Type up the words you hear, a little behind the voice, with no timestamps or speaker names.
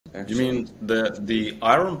You mean the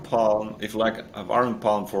iron palm, if like an iron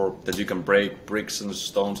palm for that you can break bricks and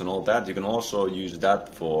stones and all that, you can also use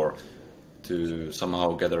that for to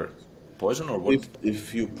somehow gather poison or what?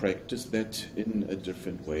 If you practice that in a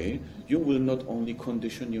different way, you will not only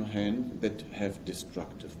condition your hand that have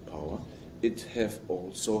destructive power, it have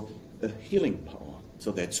also a healing power.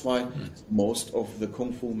 So that's why most of the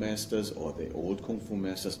Kung Fu masters or the old Kung Fu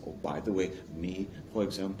masters, or by the way, me, for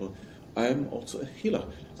example, I'm also a healer.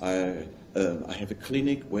 I have a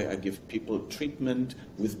clinic where I give people treatment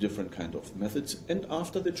with different kind of methods, and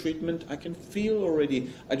after the treatment I can feel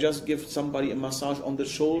already, I just give somebody a massage on the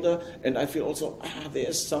shoulder and I feel also,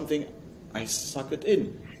 there's something, I suck it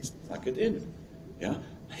in, yeah.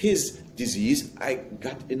 His disease I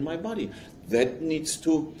got in my body. That needs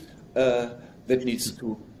to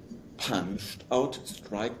punched out,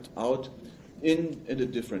 striked out in a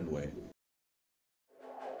different way.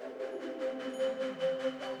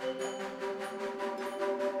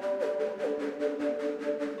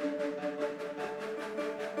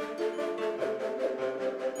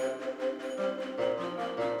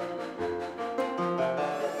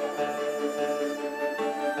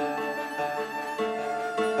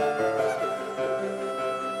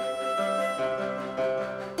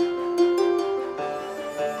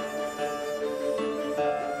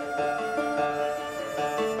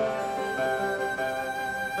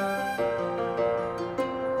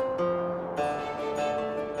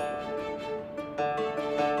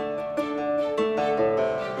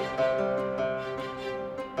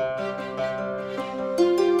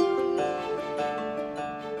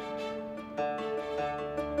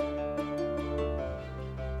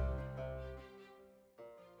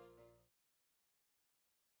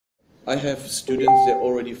 I have students that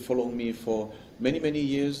already follow me for many, many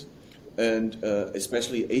years, and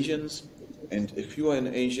especially Asians. And if you are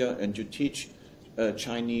in Asia and you teach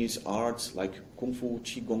Chinese arts like Kung Fu,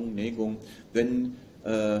 Qigong, Neigong, then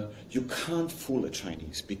you can't fool a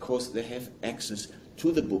Chinese because they have access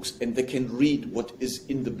to the books and they can read what is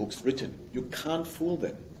in the books written. You can't fool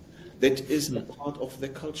them. That is a part of their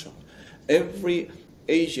culture. Every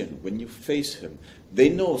Asian, when you face him, they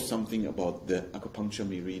know something about the acupuncture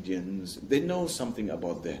meridians, they know something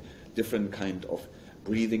about the different kind of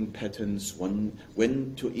breathing patterns, when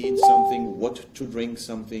to eat something, what to drink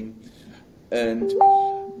something, and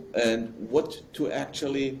what to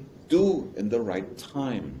actually do in the right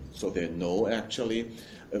time. So they know actually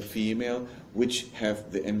a female which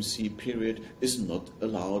have the MC period is not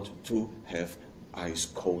allowed to have ice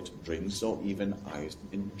cold drinks or even ice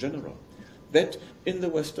in general. That in the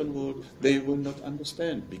Western world they will not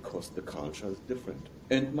understand because the culture is different.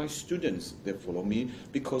 And my students, they follow me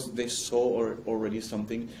because they saw already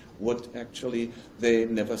something what actually they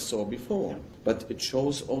never saw before. But it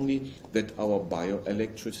shows only that our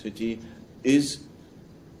bioelectricity is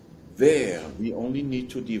there. We only need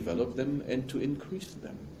to develop them and to increase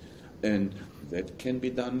them. And that can be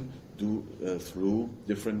done through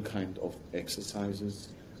different kind of exercises.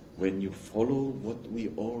 When you follow what we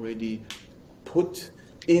already put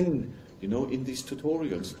in, in these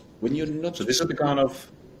tutorials. When you're not. So this is the kind of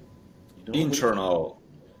internal,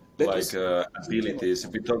 abilities.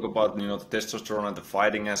 If we talk about, the testosterone and the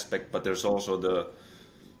fighting aspect, but there's also the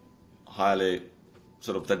highly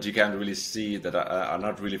sort of that you can't really see that are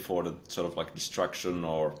not really for the sort of like destruction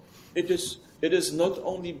or. It is not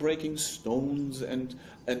only breaking stones and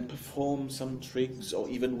perform some tricks or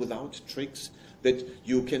even without tricks that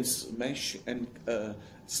you can smash and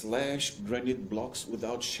slash granite blocks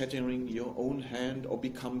without shattering your own hand or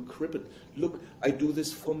become crippled. Look, I do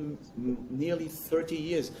this for nearly 30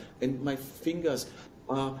 years and my fingers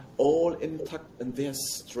are all intact and they're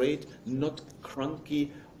straight, not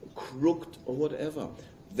crunky, crooked or whatever.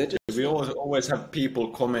 That is. We always have people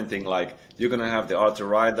commenting like, you're going to have the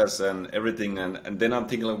arthritis and everything, and then I'm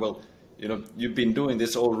thinking like, well, you've been doing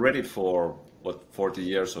this already for, 40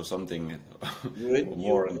 years or something or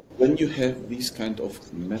more. When you have these kind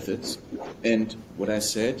of methods, and what I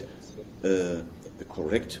said, the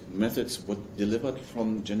correct methods, what delivered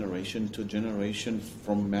from generation to generation,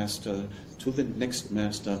 from master to the next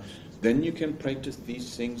master, then you can practice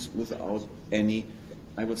these things without any,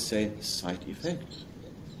 I would say, side effects.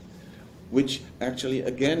 Which actually,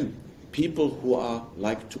 again, people who are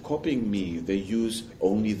like to copying me, they use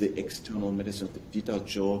only the external medicine, the Dita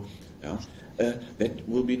Jo, that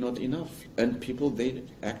will be not enough. And people, they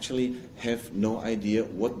actually have no idea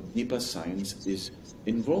what deeper science is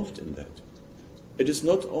involved in that. It is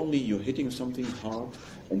not only you hitting something hard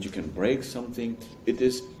and you can break something, it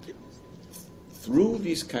is through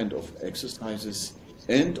these kind of exercises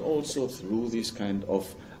and also through these kind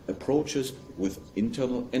of approaches with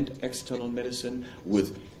internal and external medicine,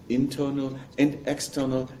 with internal and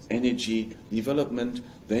external energy development,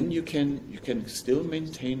 then you can still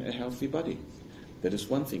maintain a healthy body. That is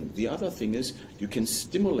one thing. The other thing is you can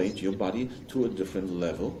stimulate your body to a different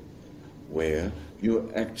level where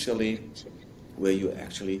you actually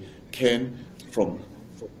can from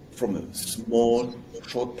a small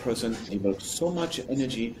short person develop so much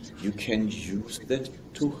energy you can use that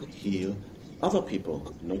to heal other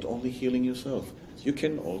people, not only healing yourself. You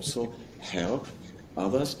can also help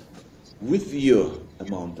others with your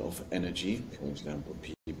amount of energy. For example,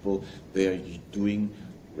 people, they are doing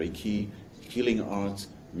Reiki, healing arts,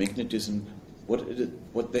 magnetism,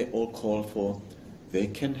 what they all call for. They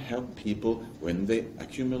can help people when they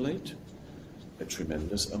accumulate a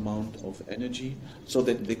tremendous amount of energy so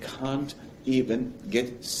that they can't even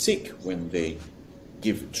get sick when they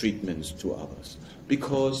give treatments to others.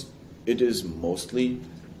 Because it is mostly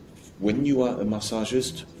when you are a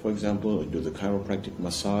massagist, for example, do the chiropractic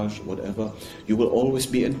massage, whatever, you will always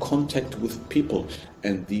be in contact with people.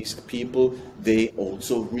 And these people, they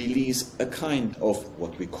also release a kind of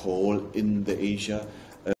what we call in the Asia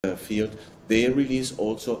field, they release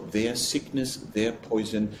also their sickness, their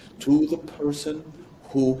poison to the person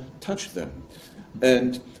who touched them.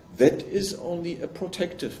 And that is only a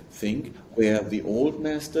protective thing, where the old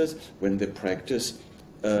masters, when they practice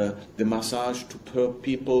the massage to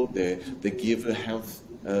people, they give a health,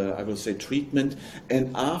 I will say, treatment,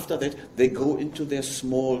 and after that they go into their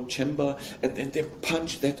small chamber and then they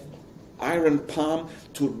punch that iron palm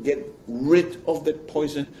to get rid of that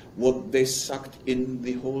poison what they sucked in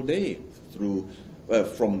the whole day through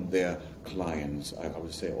from their clients, I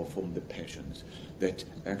would say, or from the patients. That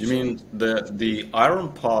actually, you mean the iron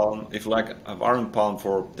palm? If like an iron palm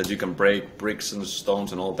for that you can break bricks and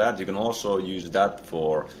stones and all that, you can also use that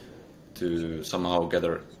to somehow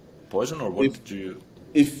gather poison, or what do you?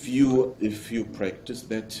 If you practice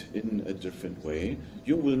that in a different way,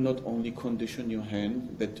 you will not only condition your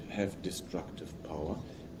hand that have destructive power,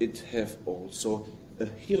 it have also a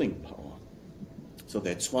healing power. So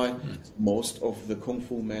that's why most of the Kung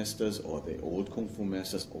Fu masters, or the old Kung Fu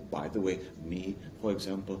masters, or by the way, me, for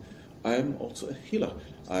example, I'm also a healer.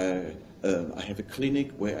 I have a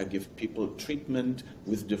clinic where I give people treatment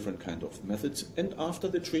with different kind of methods, and after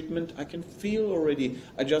the treatment I can feel already,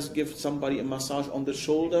 I just give somebody a massage on the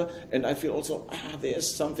shoulder and I feel also, there's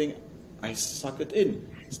something, I suck it in,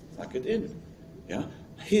 yeah?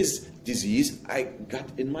 His disease I got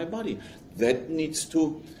in my body. That needs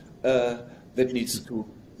to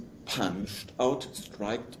punched out,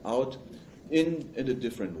 striked out in a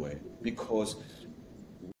different way, because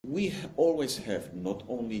we always have not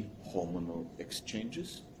only hormonal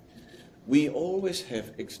exchanges, we always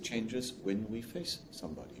have exchanges when we face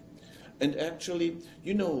somebody. And actually,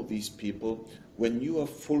 you know, these people, when you are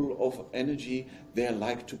full of energy, they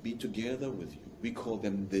like to be together with you. We call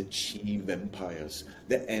them the chi vampires,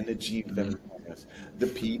 the energy vampires. The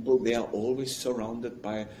people, they are always surrounded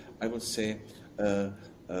by, I would say,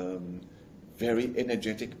 very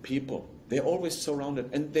energetic people. They're always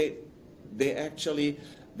surrounded, and they actually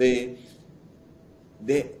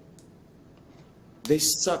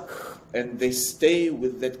suck and they stay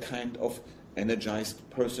with that kind of energized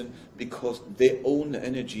person because their own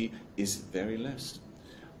energy is very less.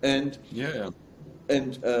 And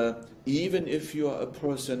even if you are a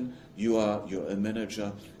person, you're a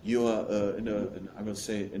manager, you are in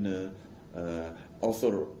a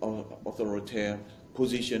authoritarian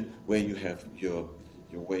position where you have your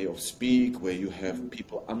way of speak, where you have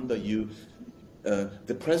people under you.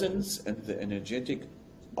 The presence and the energetic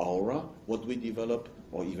aura, what we develop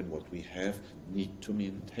or even what we have, need to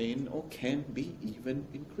maintain or can be even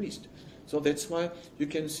increased. So that's why you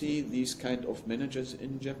can see these kind of managers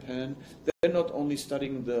in Japan. They're not only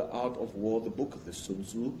studying the art of war, the book, the Sun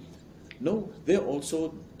Tzu. No, they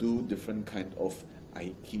also do different kind of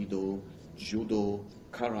aikido, judo,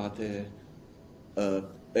 karate,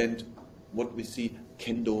 and what we see,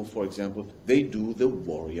 kendo, for example. They do the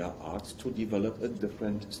warrior arts to develop a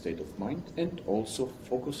different state of mind and also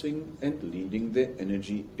focusing and leading the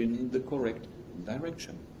energy in the correct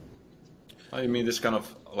direction. I mean, this kind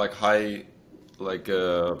of like high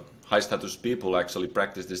status people actually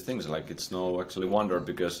practice these things. Like, it's no actually wonder,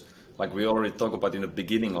 because like we already talked about in the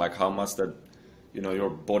beginning, like how much that, you know, your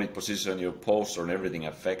body position, your posture and everything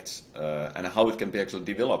affects, and how it can be actually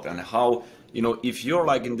developed, and how, you know, if you're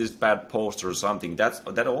like in this bad posture or something,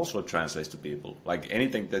 that also translates to people. Like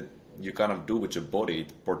anything that you kind of do with your body,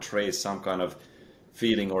 it portrays some kind of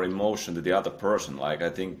feeling or emotion to the other person. Like, I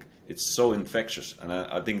think it's so infectious, and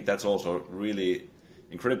I think that's also really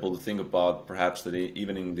incredible to think about, perhaps that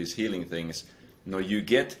even in these healing things, you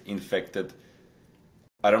get infected.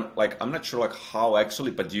 I'm not sure like how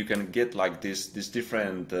actually, but you can get like this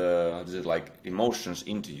different how does it, like emotions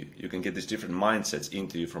into you. You can get these different mindsets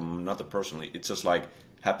into you from another person. It just like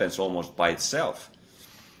happens almost by itself.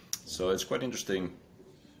 So it's quite interesting,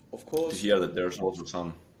 of course, to hear that there's also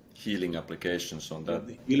some healing applications on that.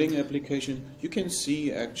 The healing application, you can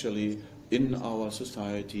see actually in our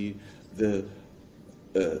society,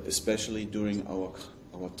 especially during our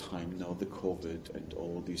time now, the COVID and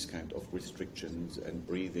all these kind of restrictions and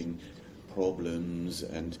breathing problems,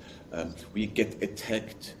 and we get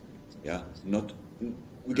attacked,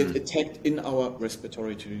 we get attacked in our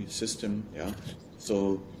respiratory system,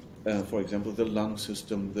 So, for example, the lung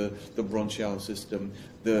system, the bronchial system,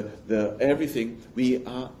 the everything, we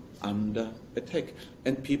are under attack,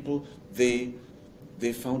 and people they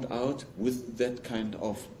found out with that kind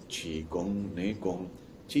of Qigong, Neigong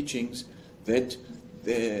teachings that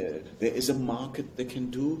there is a market they can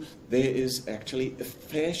do. There is actually a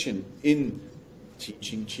fashion in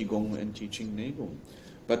teaching Qigong and teaching Neigong.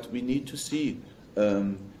 But we need to see,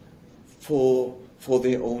 for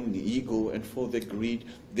their own ego and for their greed,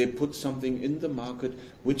 they put something in the market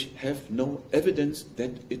which have no evidence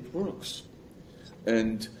that it works.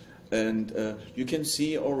 And you can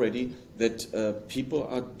see already that people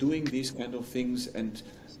are doing these kind of things, and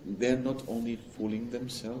they're not only fooling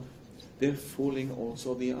themselves, they're fooling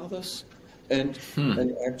also the others. And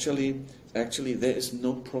actually there is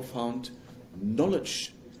no profound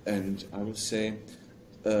knowledge, and I would say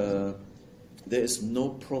there is no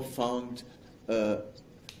profound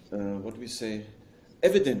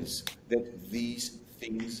evidence that these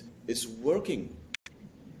things is working.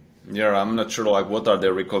 Yeah, I'm not sure like what are they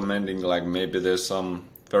recommending, like maybe there's some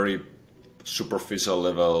very superficial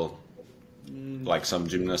level, like some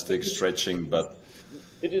gymnastics, stretching, but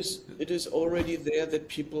it is already there that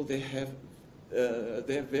people they're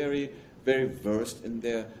very very versed in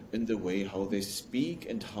the way how they speak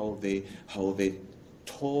and how they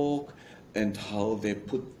talk and how they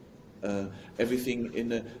put everything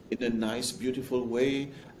in a nice beautiful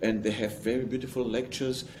way, and they have very beautiful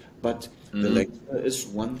lectures. But the lecture is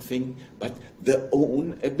one thing, but the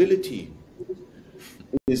own ability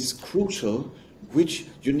is crucial, which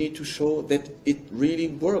you need to show that it really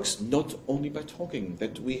works, not only by talking,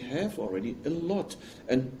 that we have already a lot.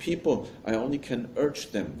 And people, I only can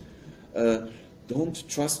urge them, don't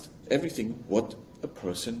trust everything what a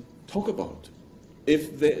person talk about,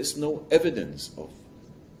 if there is no evidence of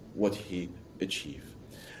what he achieved.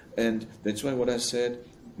 And that's why what I said,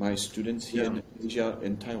 my students here in Asia,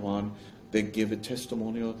 in Taiwan, they give a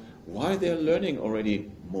testimonial why they're learning already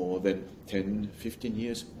more than 10, 15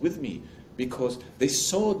 years with me, because they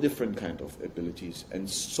saw different kind of abilities and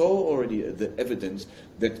saw already the evidence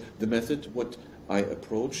that the method, what I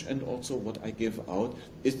approach and also what I give out,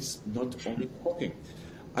 it's not only talking.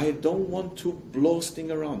 I don't want to blow things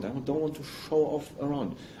around. I don't want to show off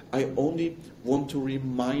around. I only want to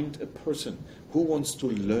remind a person who wants to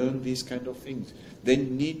learn these kind of things. They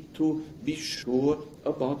need to be sure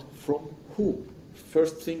about from who.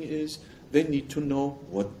 First thing is they need to know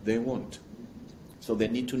what they want. So they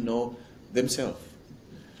need to know themselves.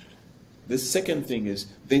 The second thing is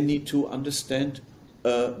they need to understand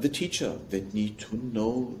the teacher. They need to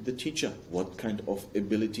know the teacher. What kind of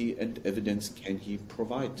ability and evidence can he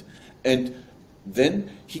provide? And then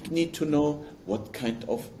he need to know what kind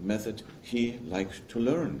of method he likes to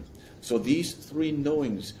learn. So these three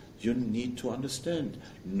knowings you need to understand.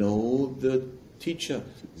 Know the teacher,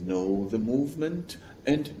 know the movement,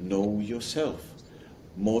 and know yourself.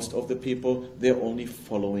 Most of the people, they're only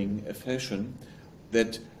following a fashion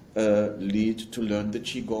that lead to learn the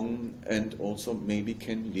Qigong and also maybe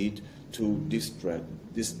can lead to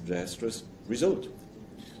disastrous result.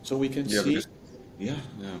 So we can see,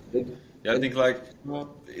 I think like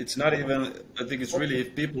it's not even. I think it's really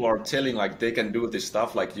if people are telling like they can do this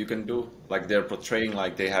stuff, like you can do, like they're portraying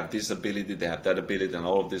like they have this ability, they have that ability, and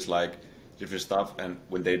all of this like different stuff, and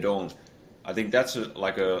when they don't, I think that's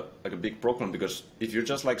like a big problem, because if you're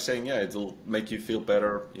just like saying it'll make you feel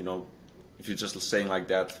better, if you're just saying like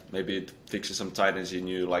that, maybe it fixes some tightness in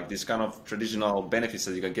you, like this kind of traditional benefits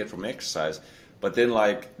that you can get from exercise. But then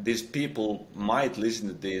like these people might listen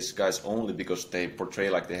to these guys only because they portray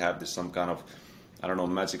like they have this some kind of, I don't know,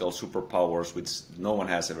 magical superpowers which no one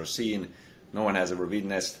has ever seen, no one has ever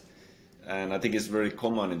witnessed. And I think it's very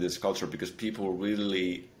common in this culture because people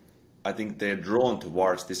really, I think they're drawn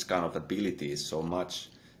towards this kind of abilities so much.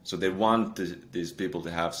 So they want these people to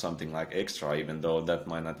have something like extra, even though that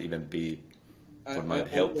might not even be what might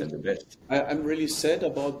help them the best. I'm really sad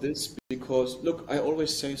about this because, look, I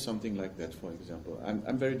always say something like that, for example.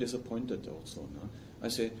 I'm very disappointed also. No? I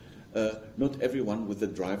say, not everyone with a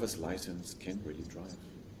driver's license can really drive.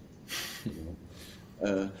 You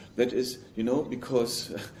know? That is,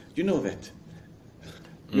 because you know that.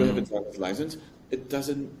 You have a driver's license. Does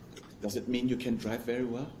it mean you can drive very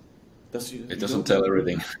well? It doesn't tell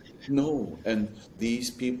everything. No, and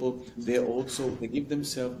these people, they give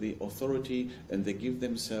themselves the authority and they give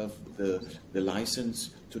themselves the license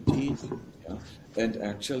to teach. Yeah? And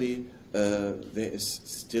actually, there is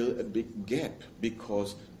still a big gap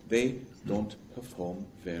because they don't perform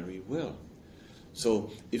very well.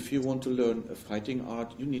 So if you want to learn a fighting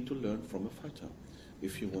art, you need to learn from a fighter.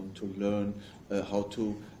 If you want to learn how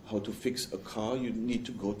to fix a car, you need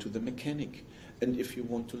to go to the mechanic. And if you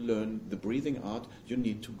want to learn the breathing art, you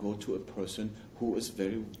need to go to a person who is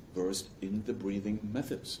very versed in the breathing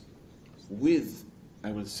methods. With,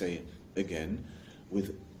 I will say again,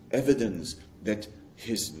 with evidence that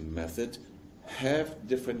his method have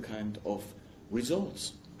different kind of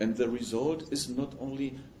results. And the result is not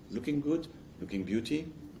only looking good, looking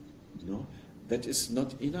beauty, that is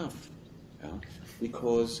not enough. Yeah?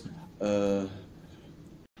 Because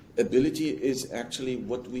ability is actually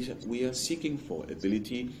what we are seeking for.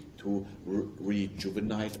 Ability to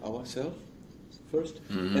rejuvenate ourselves first,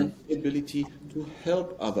 and ability to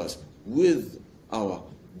help others with our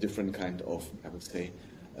different kind of, I would say,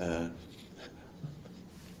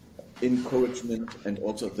 encouragement and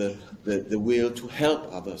also the will to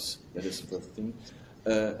help others. That is the first thing,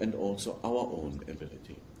 and also our own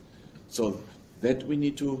ability. So that we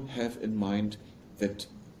need to have in mind that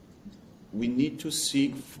we need to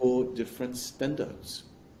seek for different standards.